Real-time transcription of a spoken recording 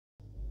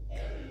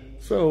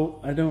So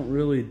I don't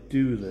really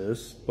do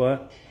this,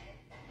 but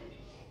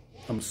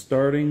I'm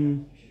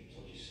starting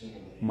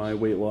my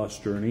weight loss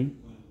journey.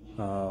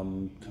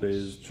 Today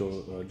is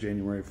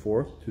January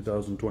 4th,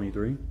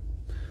 2023.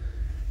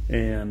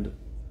 And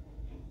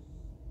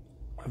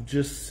I've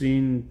just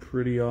seen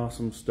pretty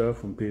awesome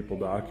stuff when people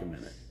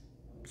document it.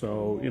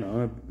 So, you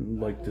know, I'd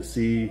like to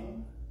see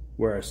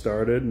where I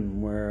started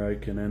and where I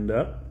can end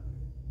up.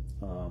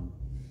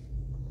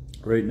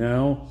 Right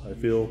now, I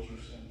feel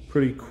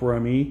pretty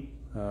crummy,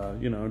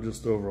 you know,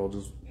 just overall,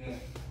 just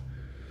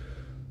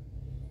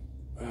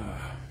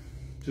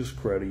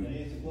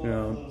cruddy, you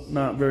know,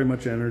 not very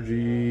much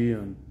energy,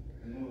 and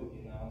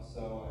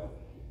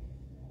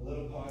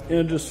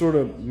just sort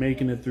of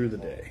making it through the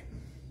day.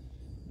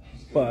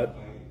 But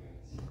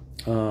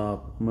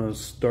I'm going to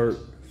start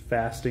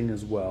fasting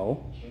as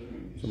well.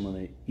 So I'm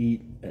going to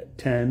eat at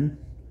 10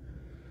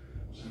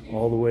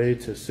 all the way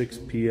to 6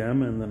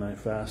 p.m. and then I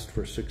fast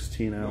for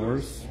 16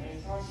 hours.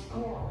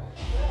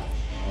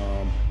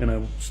 And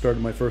I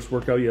started my first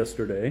workout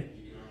yesterday.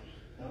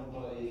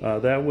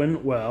 That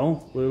went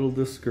well, a little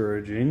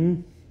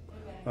discouraging.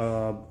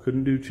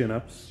 Couldn't do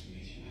chin-ups,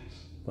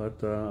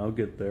 but I'll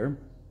get there,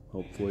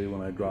 hopefully,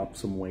 when I drop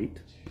some weight.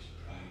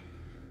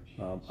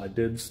 I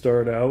did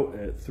start out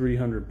at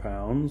 300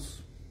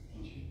 pounds.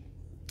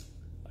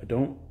 I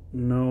don't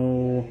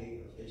know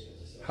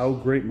how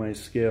great my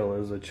scale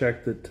is. I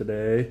checked it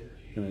today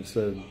and it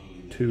said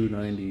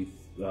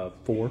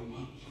 294.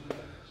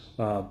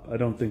 I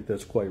don't think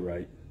that's quite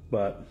right,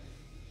 but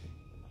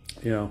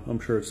you know, I'm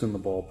sure it's in the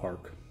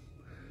ballpark.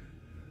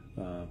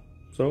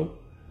 So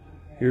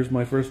here's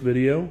my first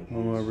video.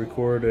 I'm going to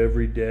record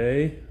every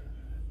day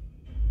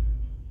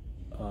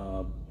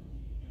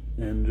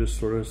and just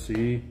sort of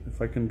see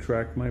if I can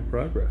track my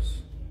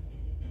progress.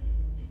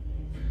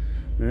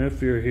 And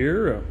if you're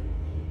here,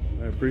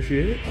 I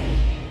appreciate it.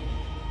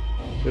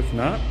 If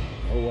not,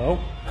 oh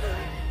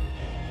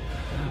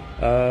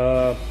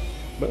well.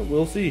 But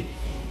we'll see.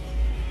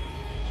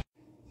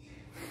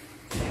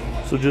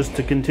 So just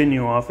to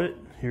continue off it,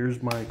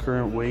 here's my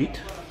current weight.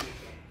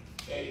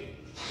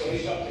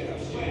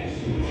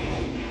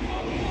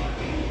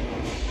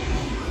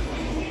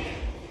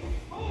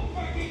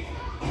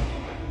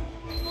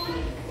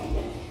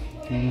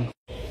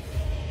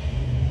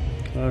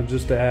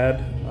 Just to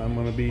add, I'm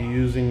going to be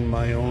using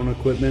my own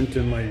equipment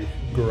in my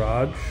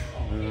garage.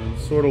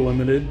 It's sort of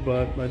limited,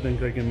 but I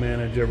think I can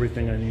manage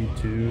everything I need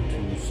to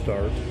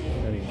start.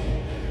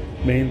 Anyway,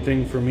 main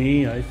thing for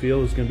me, I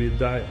feel, is going to be the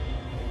diet.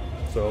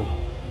 So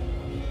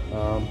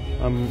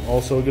I'm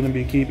also going to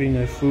be keeping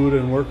a food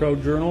and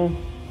workout journal.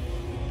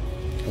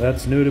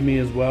 That's new to me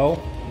as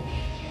well.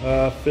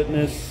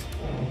 Fitness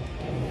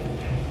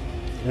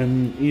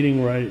and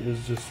eating right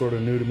is just sort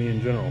of new to me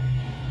in general.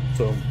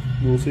 So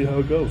we'll see how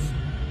it goes.